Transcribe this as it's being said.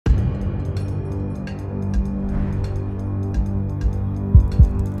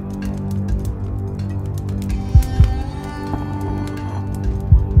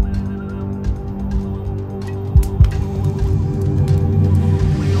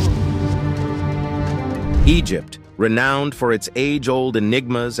Egypt, renowned for its age-old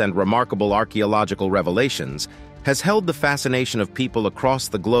enigmas and remarkable archaeological revelations, has held the fascination of people across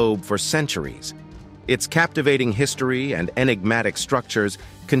the globe for centuries. Its captivating history and enigmatic structures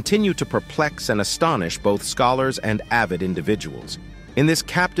continue to perplex and astonish both scholars and avid individuals. In this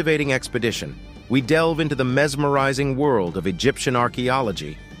captivating expedition, we delve into the mesmerizing world of Egyptian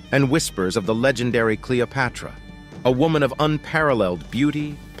archaeology and whispers of the legendary Cleopatra, a woman of unparalleled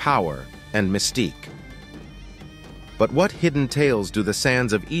beauty, power, and mystique. But what hidden tales do the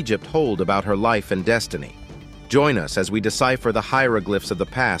sands of Egypt hold about her life and destiny? Join us as we decipher the hieroglyphs of the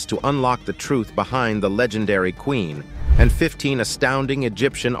past to unlock the truth behind the legendary queen and 15 astounding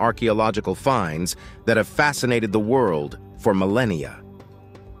Egyptian archaeological finds that have fascinated the world for millennia.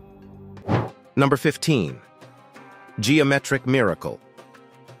 Number 15. Geometric Miracle.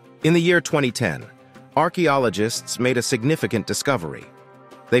 In the year 2010, archaeologists made a significant discovery.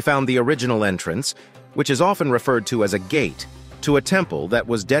 They found the original entrance, which is often referred to as a gate, to a temple that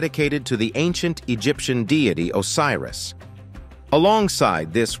was dedicated to the ancient Egyptian deity Osiris.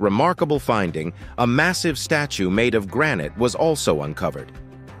 Alongside this remarkable finding, a massive statue made of granite was also uncovered.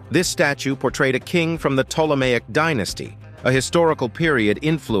 This statue portrayed a king from the Ptolemaic dynasty, a historical period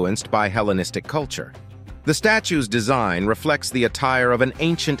influenced by Hellenistic culture. The statue's design reflects the attire of an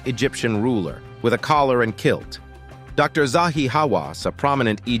ancient Egyptian ruler, with a collar and kilt. Dr. Zahi Hawass, a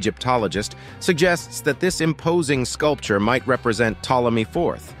prominent Egyptologist, suggests that this imposing sculpture might represent Ptolemy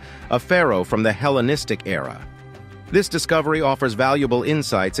IV, a pharaoh from the Hellenistic era. This discovery offers valuable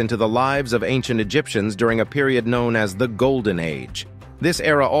insights into the lives of ancient Egyptians during a period known as the Golden Age. This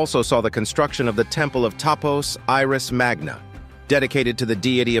era also saw the construction of the Temple of Topos Iris Magna, dedicated to the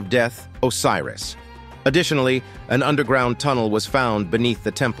deity of death, Osiris. Additionally, an underground tunnel was found beneath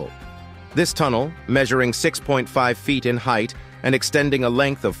the temple. This tunnel, measuring 6.5 feet in height and extending a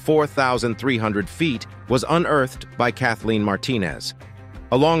length of 4,300 feet, was unearthed by Kathleen Martinez.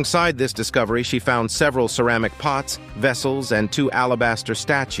 Alongside this discovery, she found several ceramic pots, vessels, and 2 alabaster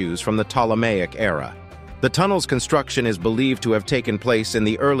statues from the Ptolemaic era. The tunnel's construction is believed to have taken place in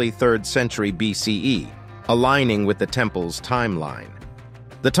the early 3rd century BCE, aligning with the temple's timeline.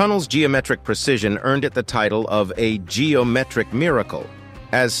 The tunnel's geometric precision earned it the title of a geometric miracle,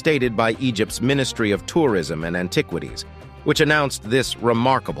 as stated by Egypt's Ministry of Tourism and Antiquities, which announced this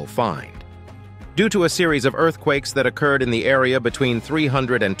remarkable find. Due to a series of earthquakes that occurred in the area between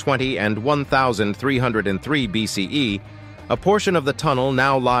 320 and 1303 BCE, a portion of the tunnel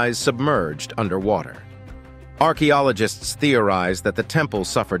now lies submerged underwater. Archaeologists theorize that the temple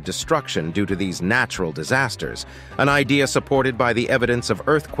suffered destruction due to these natural disasters, an idea supported by the evidence of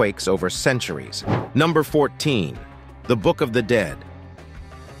earthquakes over centuries. Number 14. The Book of the Dead.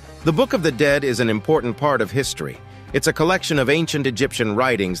 The Book of the Dead is an important part of history. It's a collection of ancient Egyptian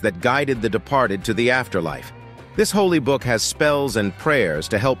writings that guided the departed to the afterlife. This holy book has spells and prayers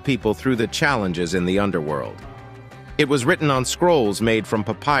to help people through the challenges in the underworld. It was written on scrolls made from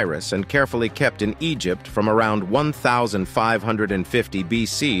papyrus and carefully kept in Egypt from around 1550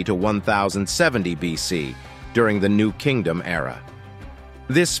 BC to 1070 BC, during the New Kingdom era.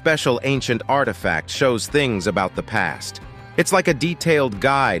 This special ancient artifact shows things about the past. It's like a detailed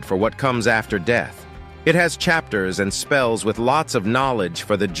guide for what comes after death. It has chapters and spells with lots of knowledge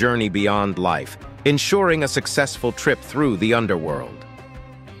for the journey beyond life, ensuring a successful trip through the underworld.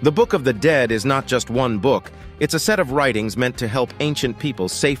 The Book of the Dead is not just one book, it's a set of writings meant to help ancient people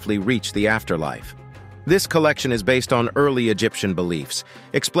safely reach the afterlife. This collection is based on early Egyptian beliefs,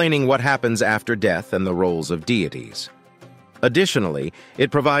 explaining what happens after death and the roles of deities. Additionally,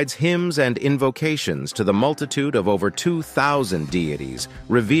 it provides hymns and invocations to the multitude of over 2,000 deities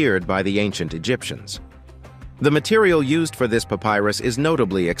revered by the ancient Egyptians. The material used for this papyrus is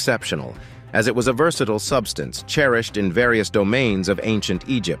notably exceptional, as it was a versatile substance cherished in various domains of ancient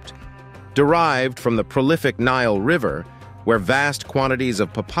Egypt. Derived from the prolific Nile River, where vast quantities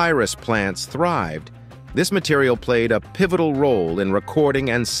of papyrus plants thrived, this material played a pivotal role in recording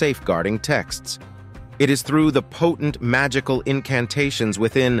and safeguarding texts. It is through the potent magical incantations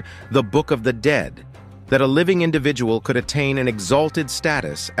within the Book of the Dead that a living individual could attain an exalted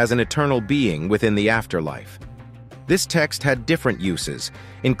status as an eternal being within the afterlife. This text had different uses,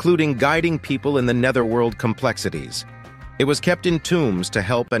 including guiding people in the netherworld complexities. It was kept in tombs to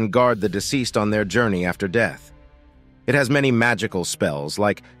help and guard the deceased on their journey after death. It has many magical spells,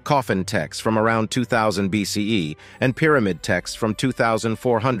 like coffin texts from around 2000 BCE and pyramid texts from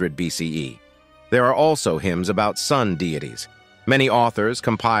 2400 BCE. There are also hymns about sun deities. Many authors,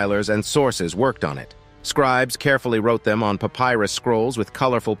 compilers, and sources worked on it. Scribes carefully wrote them on papyrus scrolls with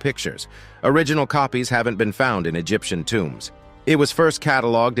colorful pictures. Original copies haven't been found in Egyptian tombs. It was first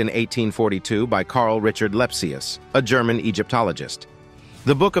catalogued in 1842 by Carl Richard Lepsius, a German Egyptologist.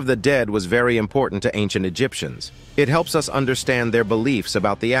 The Book of the Dead was very important to ancient Egyptians. It helps us understand their beliefs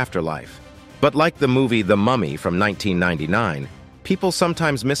about the afterlife. But like the movie The Mummy from 1999, people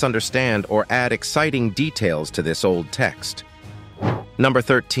sometimes misunderstand or add exciting details to this old text. Number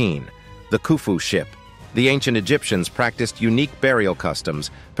 13. The Khufu ship. The ancient Egyptians practiced unique burial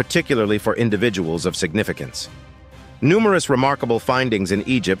customs, particularly for individuals of significance. Numerous remarkable findings in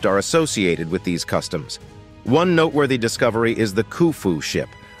Egypt are associated with these customs. One noteworthy discovery is the Khufu ship,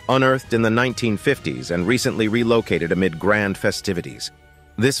 unearthed in the 1950s and recently relocated amid grand festivities.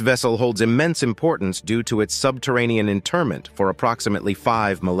 This vessel holds immense importance due to its subterranean interment for approximately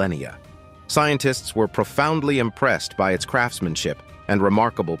 5 millennia. Scientists were profoundly impressed by its craftsmanship and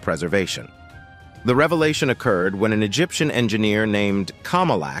remarkable preservation. The revelation occurred when an Egyptian engineer named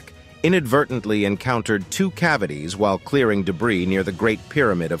Kamalak inadvertently encountered 2 cavities while clearing debris near the Great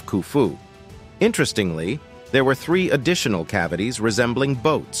Pyramid of Khufu. Interestingly, there were 3 additional cavities resembling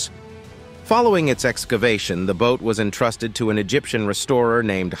boats. Following its excavation, the boat was entrusted to an Egyptian restorer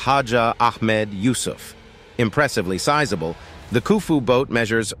named Haja Ahmed Yusuf. Impressively sizable, the Khufu boat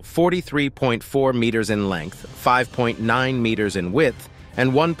measures 43.4 meters in length, 5.9 meters in width,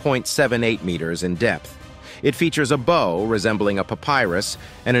 and 1.78 meters in depth. It features a bow resembling a papyrus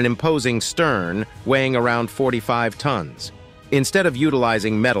and an imposing stern weighing around 45 tons. Instead of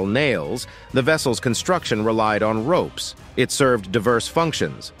utilizing metal nails, the vessel's construction relied on ropes. It served diverse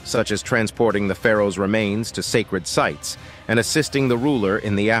functions, such as transporting the pharaoh's remains to sacred sites and assisting the ruler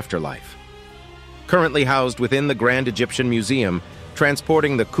in the afterlife. Currently housed within the Grand Egyptian Museum,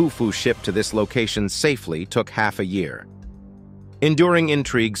 transporting the Khufu ship to this location safely took half a year. Enduring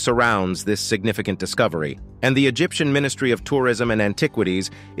intrigue surrounds this significant discovery, and the Egyptian Ministry of Tourism and Antiquities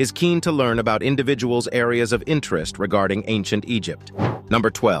is keen to learn about individuals' areas of interest regarding ancient Egypt.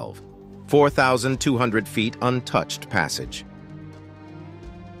 Number 12. 4,200 feet untouched passage.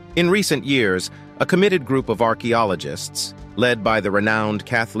 In recent years, a committed group of archaeologists, led by the renowned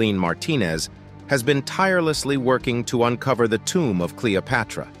Kathleen Martinez, has been tirelessly working to uncover the tomb of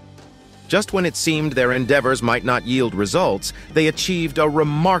Cleopatra. Just when it seemed their endeavors might not yield results, they achieved a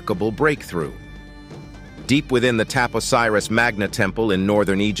remarkable breakthrough. Deep within the Tap Osiris Magna Temple in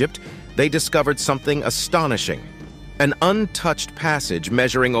northern Egypt, they discovered something astonishing. An untouched passage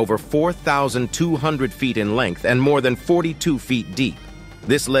measuring over 4,200 feet in length and more than 42 feet deep.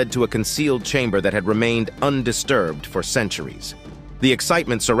 This led to a concealed chamber that had remained undisturbed for centuries. The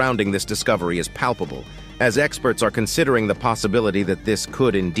excitement surrounding this discovery is palpable, as experts are considering the possibility that this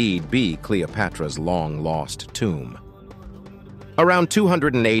could indeed be Cleopatra's long-lost tomb. Around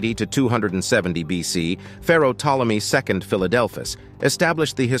 280 to 270 BC, Pharaoh Ptolemy II Philadelphus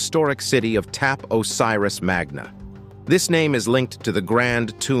established the historic city of Tap Osiris Magna. This name is linked to the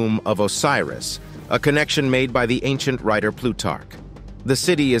Grand Tomb of Osiris, a connection made by the ancient writer Plutarch. The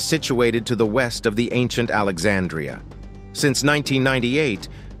city is situated to the west of the ancient Alexandria. Since 1998,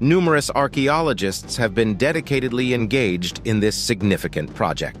 numerous archaeologists have been dedicatedly engaged in this significant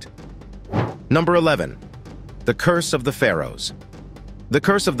project. Number 11. The Curse of the Pharaohs. The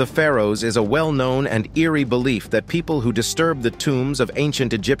Curse of the Pharaohs is a well-known and eerie belief that people who disturb the tombs of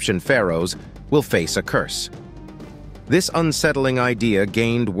ancient Egyptian pharaohs will face a curse. This unsettling idea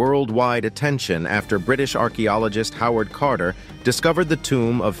gained worldwide attention after British archaeologist Howard Carter discovered the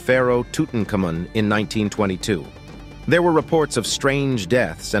tomb of Pharaoh Tutankhamun in 1922. There were reports of strange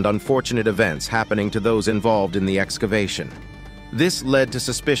deaths and unfortunate events happening to those involved in the excavation. This led to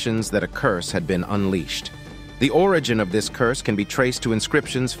suspicions that a curse had been unleashed. The origin of this curse can be traced to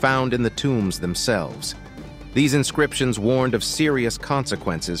inscriptions found in the tombs themselves. These inscriptions warned of serious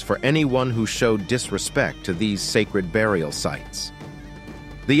consequences for anyone who showed disrespect to these sacred burial sites.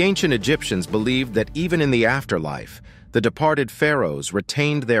 The ancient Egyptians believed that even in the afterlife, the departed pharaohs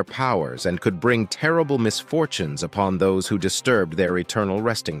retained their powers and could bring terrible misfortunes upon those who disturbed their eternal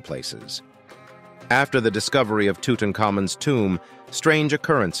resting places. After the discovery of Tutankhamun's tomb, strange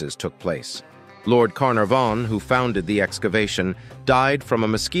occurrences took place. Lord Carnarvon, who founded the excavation, died from a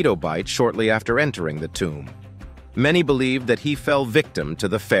mosquito bite shortly after entering the tomb. Many believed that he fell victim to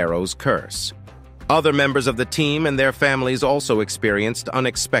the pharaoh's curse. Other members of the team and their families also experienced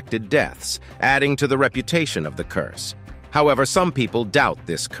unexpected deaths, adding to the reputation of the curse. However, some people doubt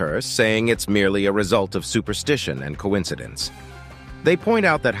this curse, saying it's merely a result of superstition and coincidence. They point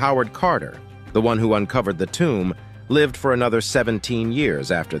out that Howard Carter, the one who uncovered the tomb, lived for another 17 years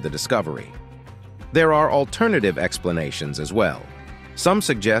after the discovery. There are alternative explanations as well. Some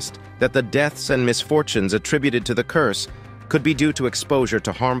suggest that the deaths and misfortunes attributed to the curse could be due to exposure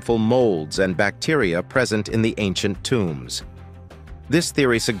to harmful molds and bacteria present in the ancient tombs. This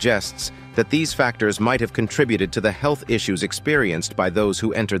theory suggests that these factors might have contributed to the health issues experienced by those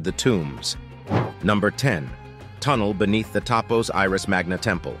who entered the tombs. Number 10. Tunnel beneath the Topos Iris Magna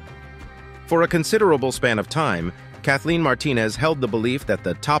Temple. For a considerable span of time, Kathleen Martinez held the belief that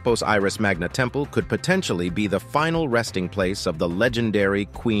the Topos Iris Magna Temple could potentially be the final resting place of the legendary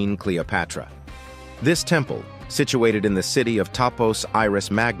Queen Cleopatra. This temple, situated in the city of Topos Iris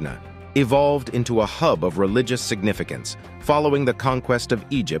Magna, evolved into a hub of religious significance following the conquest of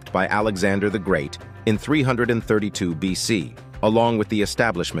Egypt by Alexander the Great in 332 BC, along with the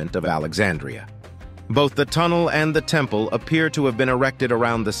establishment of Alexandria. Both the tunnel and the temple appear to have been erected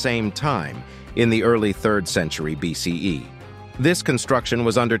around the same time, in the early 3rd century BCE. This construction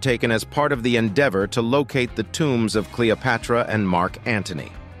was undertaken as part of the endeavor to locate the tombs of Cleopatra and Mark Antony.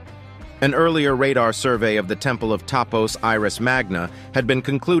 An earlier radar survey of the Temple of Topos Iris Magna had been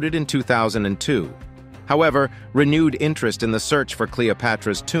concluded in 2002. However, renewed interest in the search for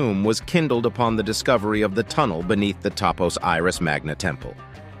Cleopatra's tomb was kindled upon the discovery of the tunnel beneath the Topos Iris Magna Temple.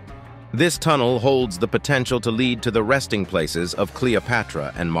 This tunnel holds the potential to lead to the resting places of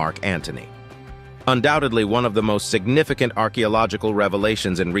Cleopatra and Mark Antony. Undoubtedly one of the most significant archaeological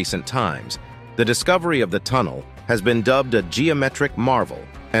revelations in recent times, the discovery of the tunnel has been dubbed a geometric marvel,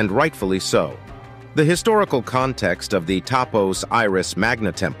 and rightfully so. The historical context of the Topos Iris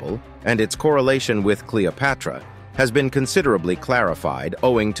Magna Temple and its correlation with Cleopatra has been considerably clarified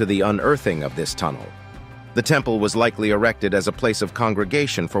owing to the unearthing of this tunnel. The temple was likely erected as a place of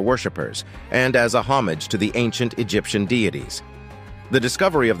congregation for worshippers and as a homage to the ancient Egyptian deities. The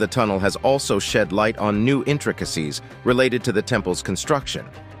discovery of the tunnel has also shed light on new intricacies related to the temple's construction,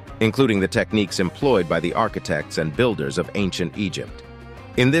 including the techniques employed by the architects and builders of ancient Egypt.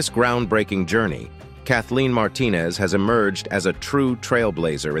 In this groundbreaking journey, Kathleen Martinez has emerged as a true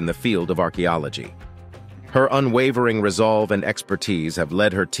trailblazer in the field of archaeology. Her unwavering resolve and expertise have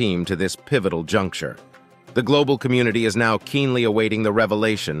led her team to this pivotal juncture. The global community is now keenly awaiting the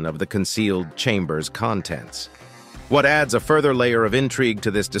revelation of the concealed chamber's contents. What adds a further layer of intrigue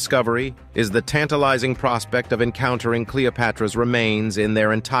to this discovery is the tantalizing prospect of encountering Cleopatra's remains in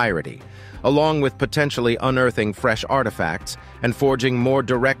their entirety, along with potentially unearthing fresh artifacts and forging more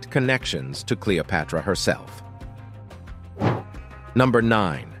direct connections to Cleopatra herself. Number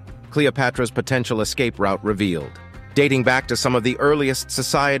 9. Cleopatra's potential escape route revealed. Dating back to some of the earliest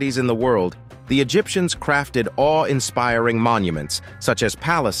societies in the world, the Egyptians crafted awe-inspiring monuments such as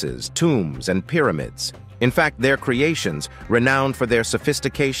palaces, tombs, and pyramids. In fact, their creations, renowned for their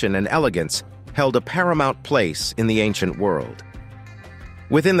sophistication and elegance, held a paramount place in the ancient world.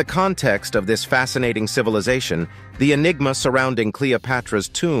 Within the context of this fascinating civilization, the enigma surrounding Cleopatra's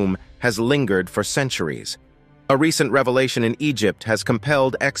tomb has lingered for centuries. A recent revelation in Egypt has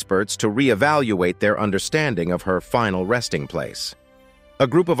compelled experts to reevaluate their understanding of her final resting place. A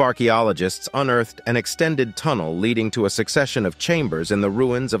group of archaeologists unearthed an extended tunnel leading to a succession of chambers in the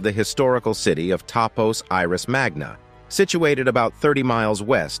ruins of the historical city of Topos Iris Magna, situated about 30 miles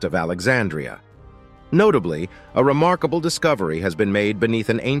west of Alexandria. Notably, a remarkable discovery has been made beneath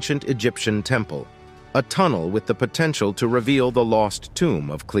an ancient Egyptian temple, a tunnel with the potential to reveal the lost tomb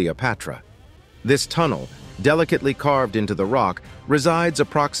of Cleopatra. This tunnel, delicately carved into the rock, resides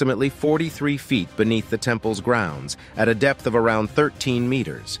approximately 43 feet beneath the temple's grounds at a depth of around 13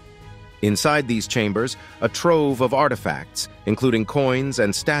 meters. Inside these chambers, a trove of artifacts, including coins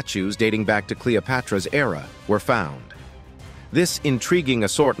and statues dating back to Cleopatra's era, were found. This intriguing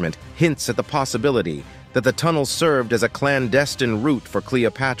assortment hints at the possibility that the tunnel served as a clandestine route for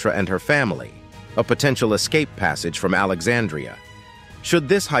Cleopatra and her family, a potential escape passage from Alexandria. Should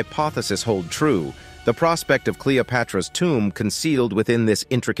this hypothesis hold true, the prospect of Cleopatra's tomb concealed within this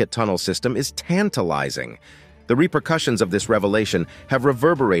intricate tunnel system is tantalizing. The repercussions of this revelation have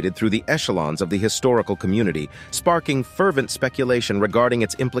reverberated through the echelons of the historical community, sparking fervent speculation regarding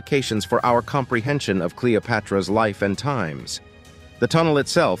its implications for our comprehension of Cleopatra's life and times. The tunnel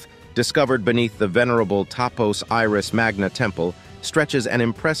itself, discovered beneath the venerable Topos Iris Magna Temple, stretches an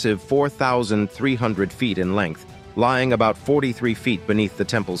impressive 4,300 feet in length, lying about 43 feet beneath the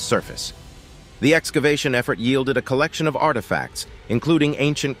temple's surface. The excavation effort yielded a collection of artifacts, including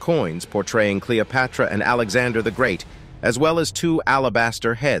ancient coins portraying Cleopatra and Alexander the Great, as well as 2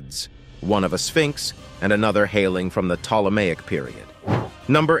 alabaster heads, one of a sphinx and another hailing from the Ptolemaic period.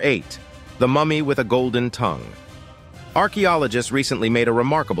 Number 8. The mummy with a golden tongue. Archaeologists recently made a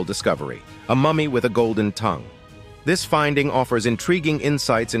remarkable discovery, a mummy with a golden tongue. This finding offers intriguing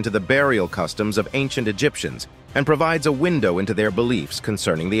insights into the burial customs of ancient Egyptians and provides a window into their beliefs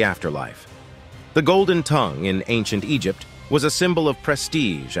concerning the afterlife. The golden tongue in ancient Egypt was a symbol of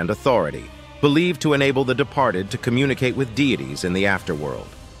prestige and authority, believed to enable the departed to communicate with deities in the afterworld.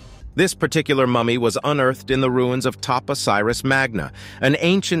 This particular mummy was unearthed in the ruins of Top Osiris Magna, an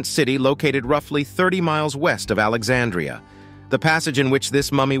ancient city located roughly 30 miles west of Alexandria. The passage in which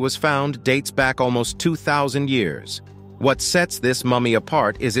this mummy was found dates back almost 2,000 years. What sets this mummy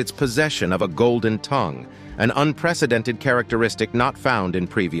apart is its possession of a golden tongue, an unprecedented characteristic not found in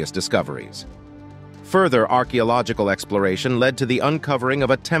previous discoveries. Further archaeological exploration led to the uncovering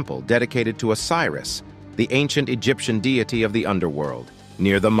of a temple dedicated to Osiris, the ancient Egyptian deity of the underworld,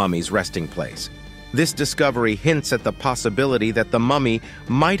 near the mummy's resting place. This discovery hints at the possibility that the mummy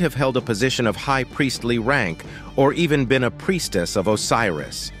might have held a position of high priestly rank or even been a priestess of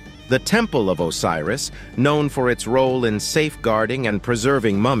Osiris. The Temple of Osiris, known for its role in safeguarding and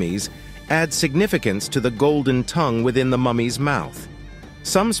preserving mummies, adds significance to the golden tongue within the mummy's mouth.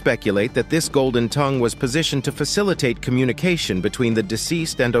 Some speculate that this golden tongue was positioned to facilitate communication between the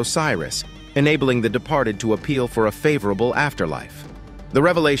deceased and Osiris, enabling the departed to appeal for a favorable afterlife. The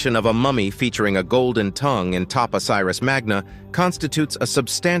revelation of a mummy featuring a golden tongue in Top Osiris Magna constitutes a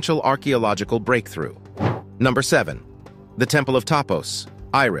substantial archaeological breakthrough. Number 7. The Temple of Topos,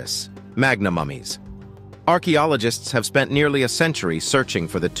 Iris, Magna mummies. Archaeologists have spent nearly a century searching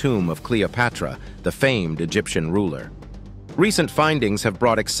for the tomb of Cleopatra, the famed Egyptian ruler. Recent findings have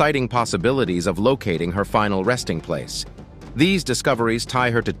brought exciting possibilities of locating her final resting place. These discoveries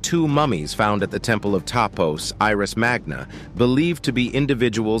tie her to two mummies found at the Temple of Topos, Iris Magna, believed to be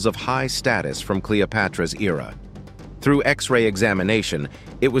individuals of high status from Cleopatra's era. Through X-ray examination,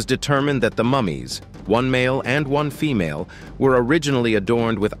 it was determined that the mummies, one male and one female, were originally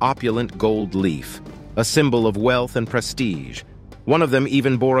adorned with opulent gold leaf, a symbol of wealth and prestige. One of them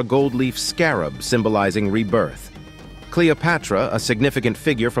even bore a gold leaf scarab symbolizing rebirth. Cleopatra, a significant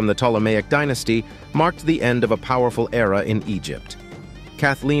figure from the Ptolemaic dynasty, marked the end of a powerful era in Egypt.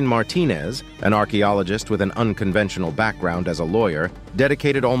 Kathleen Martinez, an archaeologist with an unconventional background as a lawyer,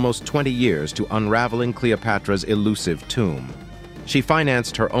 dedicated almost 20 years to unraveling Cleopatra's elusive tomb. She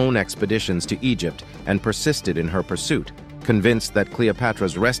financed her own expeditions to Egypt and persisted in her pursuit, convinced that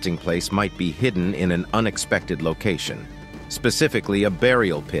Cleopatra's resting place might be hidden in an unexpected location, specifically a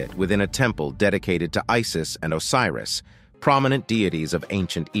burial pit within a temple dedicated to Isis and Osiris, prominent deities of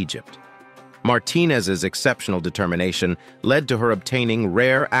ancient Egypt. Martinez's exceptional determination led to her obtaining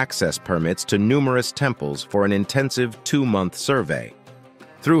rare access permits to numerous temples for an intensive 2-month survey.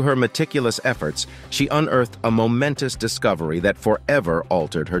 Through her meticulous efforts, she unearthed a momentous discovery that forever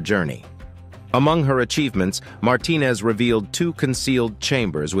altered her journey. Among her achievements, Martinez revealed 2 concealed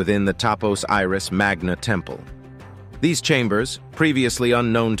chambers within the Topos Iris Magna temple. These chambers, previously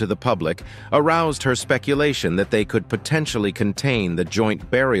unknown to the public, aroused her speculation that they could potentially contain the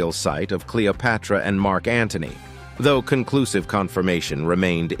joint burial site of Cleopatra and Mark Antony, though conclusive confirmation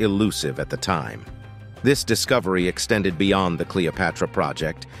remained elusive at the time. This discovery extended beyond the Cleopatra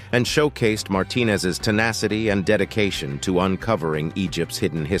project and showcased Martinez's tenacity and dedication to uncovering Egypt's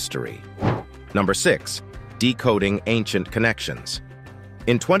hidden history. Number 6. Decoding ancient connections.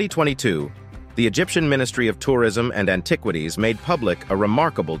 In 2022, the Egyptian Ministry of Tourism and Antiquities made public a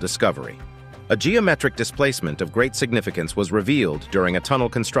remarkable discovery. A geometric displacement of great significance was revealed during a tunnel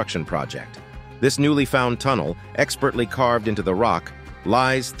construction project. This newly found tunnel, expertly carved into the rock,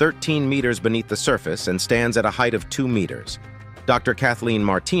 lies 13 meters beneath the surface and stands at a height of 2 meters. Dr. Kathleen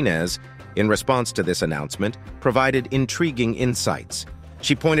Martinez, in response to this announcement, provided intriguing insights.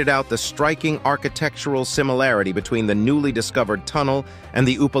 She pointed out the striking architectural similarity between the newly discovered tunnel and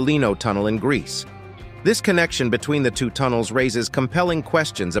the Upolino tunnel in Greece. This connection between the 2 tunnels raises compelling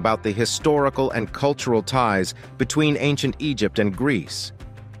questions about the historical and cultural ties between ancient Egypt and Greece.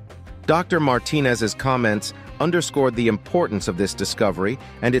 Dr. Martinez's comments underscored the importance of this discovery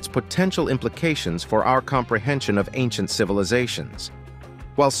and its potential implications for our comprehension of ancient civilizations.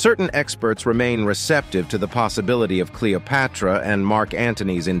 While certain experts remain receptive to the possibility of Cleopatra and Mark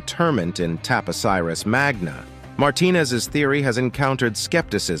Antony's interment in Top Osiris Magna, Martinez's theory has encountered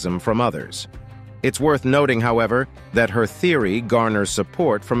skepticism from others. It's worth noting, however, that her theory garners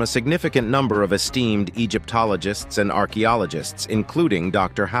support from a significant number of esteemed Egyptologists and archaeologists, including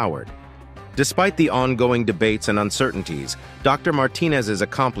Dr. Howard. Despite the ongoing debates and uncertainties, Dr. Martinez's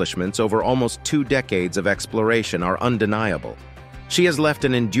accomplishments over almost 2 decades of exploration are undeniable. She has left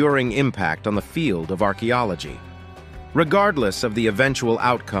an enduring impact on the field of archaeology. Regardless of the eventual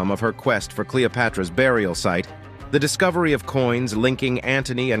outcome of her quest for Cleopatra's burial site, the discovery of coins linking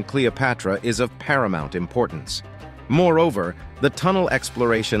Antony and Cleopatra is of paramount importance. Moreover, the tunnel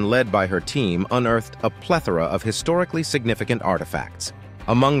exploration led by her team unearthed a plethora of historically significant artifacts,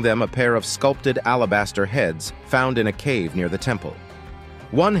 among them a pair of sculpted alabaster heads found in a cave near the temple.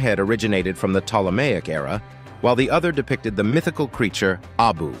 One head originated from the Ptolemaic era, while the other depicted the mythical creature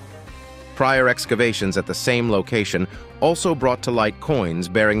Abu. Prior excavations at the same location also brought to light coins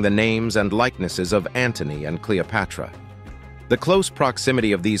bearing the names and likenesses of Antony and Cleopatra. The close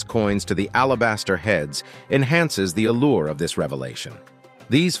proximity of these coins to the alabaster heads enhances the allure of this revelation.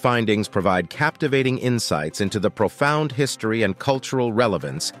 These findings provide captivating insights into the profound history and cultural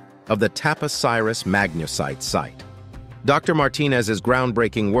relevance of the Taposiris Magnesite site. Dr. Martinez's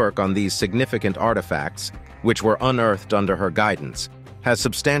groundbreaking work on these significant artifacts, which were unearthed under her guidance, has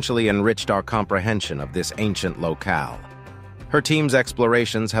substantially enriched our comprehension of this ancient locale. Her team's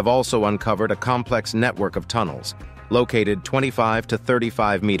explorations have also uncovered a complex network of tunnels, located 25 to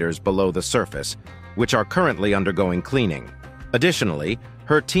 35 meters below the surface, which are currently undergoing cleaning. Additionally,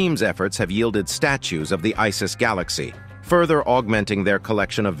 her team's efforts have yielded statues of the Isis galaxy, further augmenting their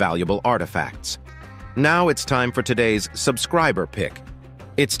collection of valuable artifacts. Now it's time for today's subscriber pick.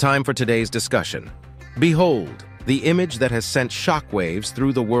 It's time for today's discussion. Behold, the image that has sent shockwaves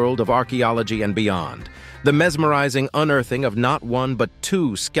through the world of archaeology and beyond, the mesmerizing unearthing of not one but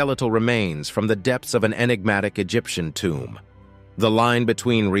two skeletal remains from the depths of an enigmatic Egyptian tomb. The line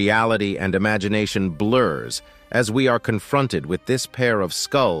between reality and imagination blurs as we are confronted with this pair of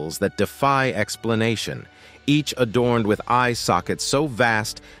skulls that defy explanation, each adorned with eye sockets so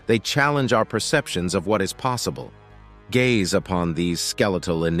vast they challenge our perceptions of what is possible. Gaze upon these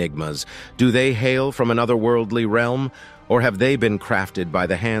skeletal enigmas. Do they hail from an otherworldly realm, or have they been crafted by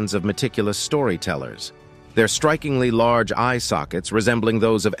the hands of meticulous storytellers? Their strikingly large eye sockets, resembling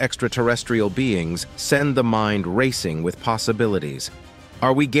those of extraterrestrial beings, send the mind racing with possibilities.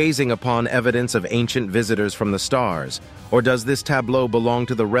 Are we gazing upon evidence of ancient visitors from the stars, or does this tableau belong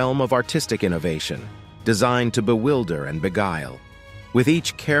to the realm of artistic innovation, designed to bewilder and beguile? With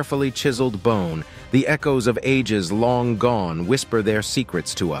each carefully chiseled bone, the echoes of ages long gone whisper their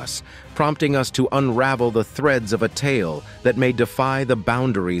secrets to us, prompting us to unravel the threads of a tale that may defy the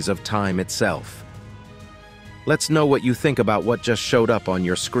boundaries of time itself. Let's know what you think about what just showed up on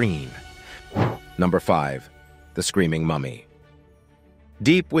your screen. Number 5. The Screaming Mummy.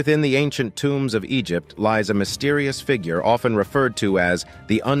 Deep within the ancient tombs of Egypt lies a mysterious figure often referred to as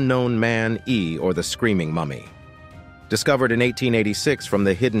the Unknown Man or the Screaming Mummy. Discovered in 1886 from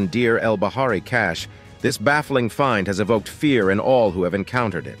the hidden Deir el-Bahari cache, this baffling find has evoked fear in all who have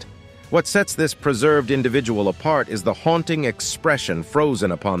encountered it. What sets this preserved individual apart is the haunting expression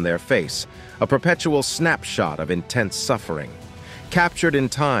frozen upon their face, a perpetual snapshot of intense suffering. Captured in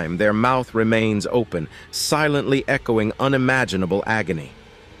time, their mouth remains open, silently echoing unimaginable agony.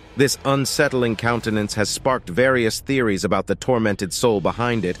 This unsettling countenance has sparked various theories about the tormented soul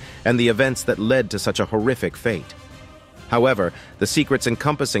behind it and the events that led to such a horrific fate. However, the secrets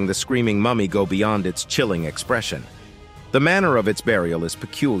encompassing the Screaming Mummy go beyond its chilling expression. The manner of its burial is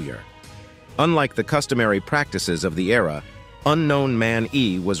peculiar. Unlike the customary practices of the era, Unknown Man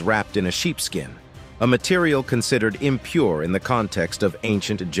was wrapped in a sheepskin, a material considered impure in the context of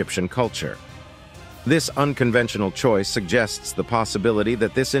ancient Egyptian culture. This unconventional choice suggests the possibility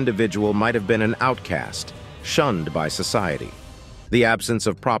that this individual might have been an outcast, shunned by society. The absence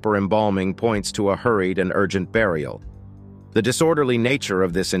of proper embalming points to a hurried and urgent burial. The disorderly nature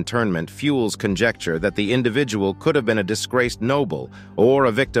of this interment fuels conjecture that the individual could have been a disgraced noble or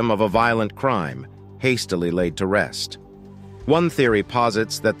a victim of a violent crime, hastily laid to rest. One theory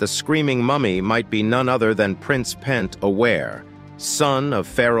posits that the Screaming Mummy might be none other than Prince Pent-Aware, son of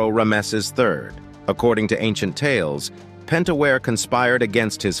Pharaoh Rameses III. According to ancient tales, Pent-Aware conspired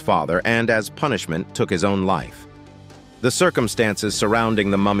against his father and, as punishment, took his own life. The circumstances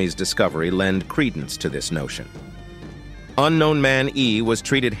surrounding the mummy's discovery lend credence to this notion. Unknown Man was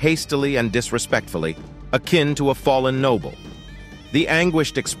treated hastily and disrespectfully, akin to a fallen noble. The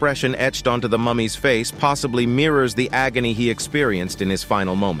anguished expression etched onto the mummy's face possibly mirrors the agony he experienced in his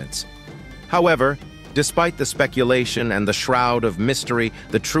final moments. However, despite the speculation and the shroud of mystery,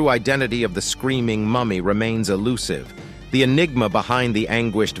 the true identity of the Screaming Mummy remains elusive. The enigma behind the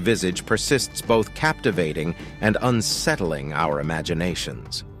anguished visage persists, both captivating and unsettling our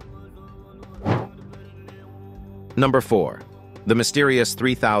imaginations. Number 4. The mysterious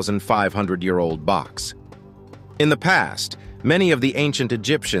 3,500-year-old box. In the past, many of the ancient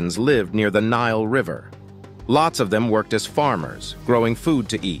Egyptians lived near the Nile River. Lots of them worked as farmers, growing food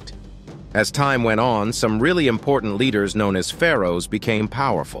to eat. As time went on, some really important leaders known as pharaohs became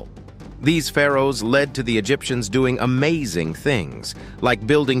powerful. These pharaohs led to the Egyptians doing amazing things, like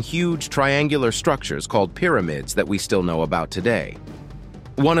building huge triangular structures called pyramids that we still know about today.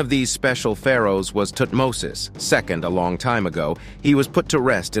 One of these special pharaohs was Thutmose II. A long time ago, he was put to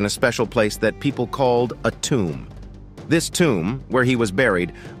rest in a special place that people called a tomb. This tomb, where he was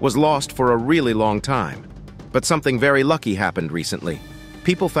buried, was lost for a really long time. But something very lucky happened recently.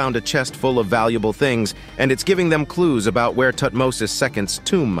 People found a chest full of valuable things, and it's giving them clues about where Tutmosis II's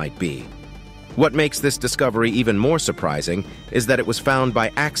tomb might be. What makes this discovery even more surprising is that it was found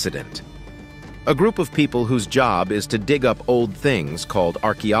by accident. A group of people whose job is to dig up old things, called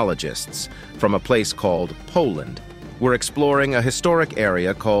archaeologists, from a place called Poland, were exploring a historic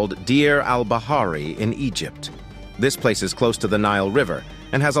area called Deir al-Bahari in Egypt. This place is close to the Nile River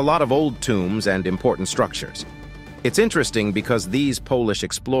and has a lot of old tombs and important structures. It's interesting because these Polish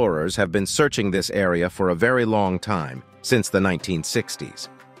explorers have been searching this area for a very long time, since the 1960s.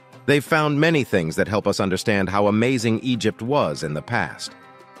 They've found many things that help us understand how amazing Egypt was in the past.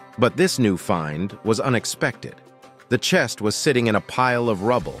 But this new find was unexpected. The chest was sitting in a pile of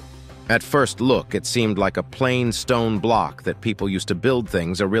rubble. At first look, it seemed like a plain stone block that people used to build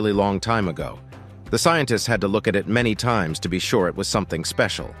things a really long time ago. The scientists had to look at it many times to be sure it was something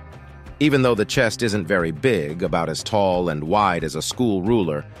special. Even though the chest isn't very big, about as tall and wide as a school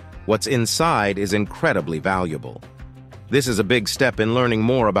ruler, what's inside is incredibly valuable. This is a big step in learning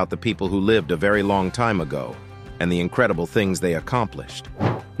more about the people who lived a very long time ago and the incredible things they accomplished.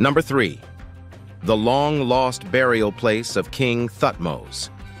 Number 3. The long-lost burial place of King Thutmose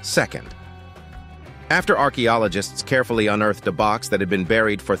II. After archaeologists carefully unearthed a box that had been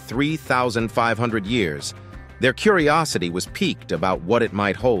buried for 3,500 years, their curiosity was piqued about what it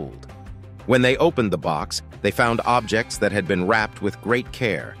might hold. When they opened the box, they found objects that had been wrapped with great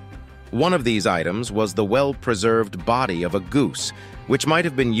care. One of these items was the well-preserved body of a goose, which might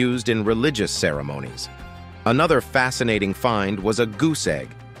have been used in religious ceremonies. Another fascinating find was a goose egg,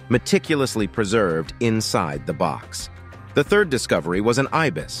 meticulously preserved inside the box. The third discovery was an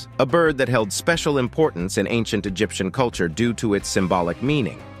ibis, a bird that held special importance in ancient Egyptian culture due to its symbolic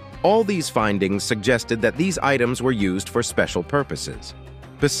meaning. All these findings suggested that these items were used for special purposes.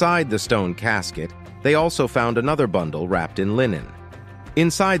 Beside the stone casket, they also found another bundle wrapped in linen.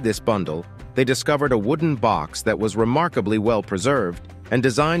 Inside this bundle, they discovered a wooden box that was remarkably well preserved and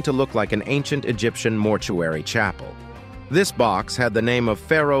designed to look like an ancient Egyptian mortuary chapel. This box had the name of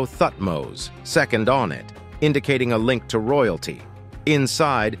Pharaoh Thutmose II on it, indicating a link to royalty.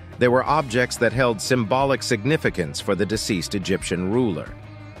 Inside, there were objects that held symbolic significance for the deceased Egyptian ruler.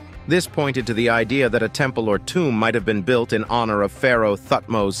 This pointed to the idea that a temple or tomb might have been built in honor of Pharaoh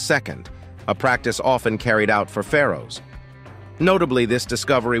Thutmose II, a practice often carried out for pharaohs. Notably, this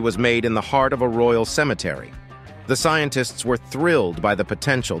discovery was made in the heart of a royal cemetery. The scientists were thrilled by the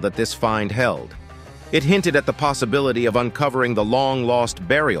potential that this find held. It hinted at the possibility of uncovering the long-lost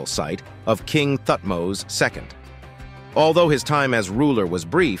burial site of King Thutmose II. Although his time as ruler was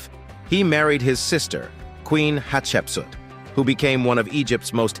brief, he married his sister, Queen Hatshepsut, who became one of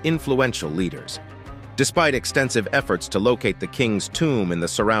Egypt's most influential leaders. Despite extensive efforts to locate the king's tomb in the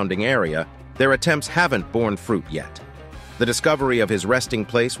surrounding area, their attempts haven't borne fruit yet. The discovery of his resting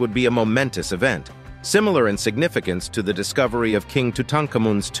place would be a momentous event, similar in significance to the discovery of King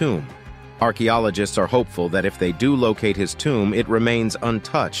Tutankhamun's tomb. Archaeologists are hopeful that if they do locate his tomb, it remains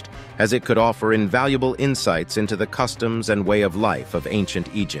untouched, as it could offer invaluable insights into the customs and way of life of ancient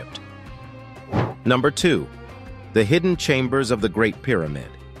Egypt. Number 2. The hidden chambers of the Great Pyramid.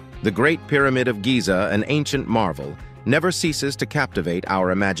 The Great Pyramid of Giza, an ancient marvel, never ceases to captivate our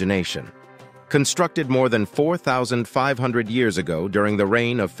imagination. Constructed more than 4,500 years ago during the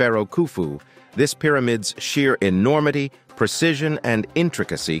reign of Pharaoh Khufu, this pyramid's sheer enormity, precision, and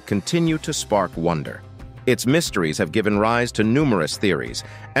intricacy continue to spark wonder. Its mysteries have given rise to numerous theories,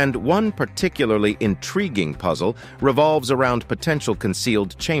 and one particularly intriguing puzzle revolves around potential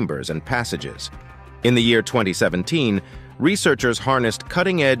concealed chambers and passages. In the year 2017, researchers harnessed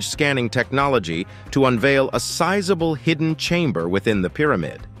cutting-edge scanning technology to unveil a sizable hidden chamber within the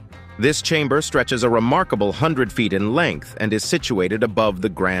pyramid. This chamber stretches a remarkable 100 feet in length and is situated above the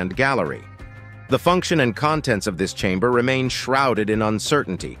Grand Gallery. The function and contents of this chamber remain shrouded in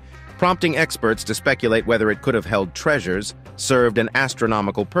uncertainty, prompting experts to speculate whether it could have held treasures, served an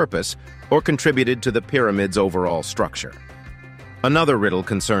astronomical purpose, or contributed to the pyramid's overall structure. Another riddle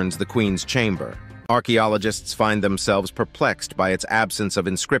concerns the Queen's Chamber. Archaeologists find themselves perplexed by its absence of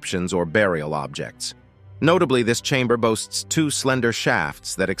inscriptions or burial objects. Notably, this chamber boasts 2 slender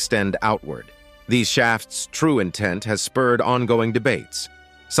shafts that extend outward. These shafts' true intent has spurred ongoing debates.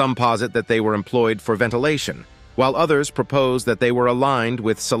 Some posit that they were employed for ventilation, while others propose that they were aligned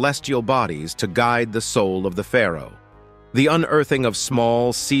with celestial bodies to guide the soul of the pharaoh. The unearthing of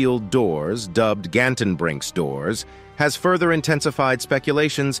small, sealed doors, dubbed Gantenbrink's doors, has further intensified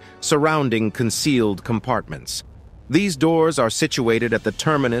speculations surrounding concealed compartments. These doors are situated at the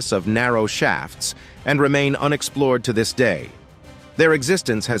terminus of narrow shafts and remain unexplored to this day. Their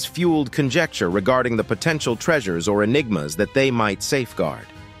existence has fueled conjecture regarding the potential treasures or enigmas that they might safeguard.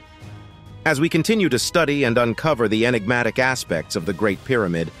 As we continue to study and uncover the enigmatic aspects of the Great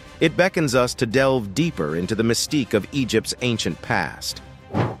Pyramid, it beckons us to delve deeper into the mystique of Egypt's ancient past.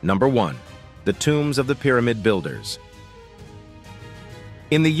 Number 1. The tombs of the pyramid builders.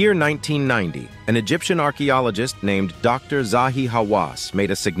 In the year 1990, an Egyptian archaeologist named Dr. Zahi Hawass made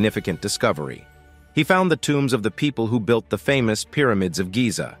a significant discovery. He found the tombs of the people who built the famous pyramids of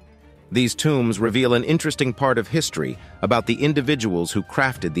Giza. These tombs reveal an interesting part of history about the individuals who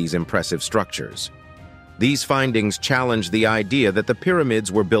crafted these impressive structures. These findings challenge the idea that the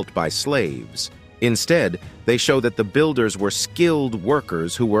pyramids were built by slaves. Instead, they show that the builders were skilled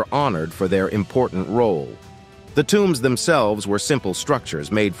workers who were honored for their important role. The tombs themselves were simple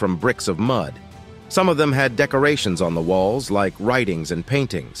structures made from bricks of mud. Some of them had decorations on the walls, like writings and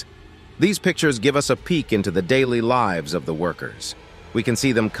paintings. These pictures give us a peek into the daily lives of the workers. We can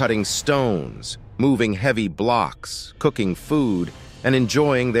see them cutting stones, moving heavy blocks, cooking food, and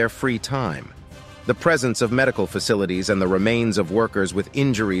enjoying their free time. The presence of medical facilities and the remains of workers with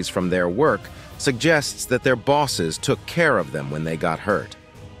injuries from their work suggests that their bosses took care of them when they got hurt.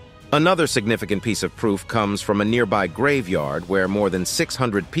 Another significant piece of proof comes from a nearby graveyard where more than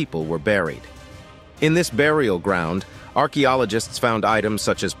 600 people were buried. In this burial ground, archaeologists found items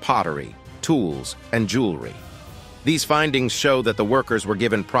such as pottery, tools, and jewelry. These findings show that the workers were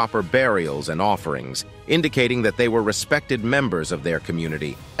given proper burials and offerings, indicating that they were respected members of their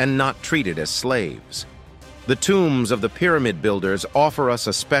community and not treated as slaves. The tombs of the pyramid builders offer us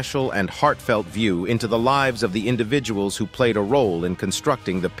a special and heartfelt view into the lives of the individuals who played a role in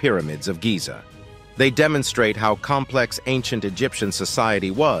constructing the pyramids of Giza. They demonstrate how complex ancient Egyptian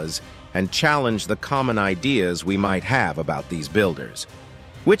society was and challenge the common ideas we might have about these builders.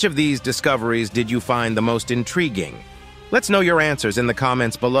 Which of these discoveries did you find the most intriguing? Let's know your answers in the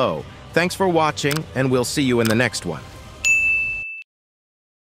comments below. Thanks for watching, and we'll see you in the next one.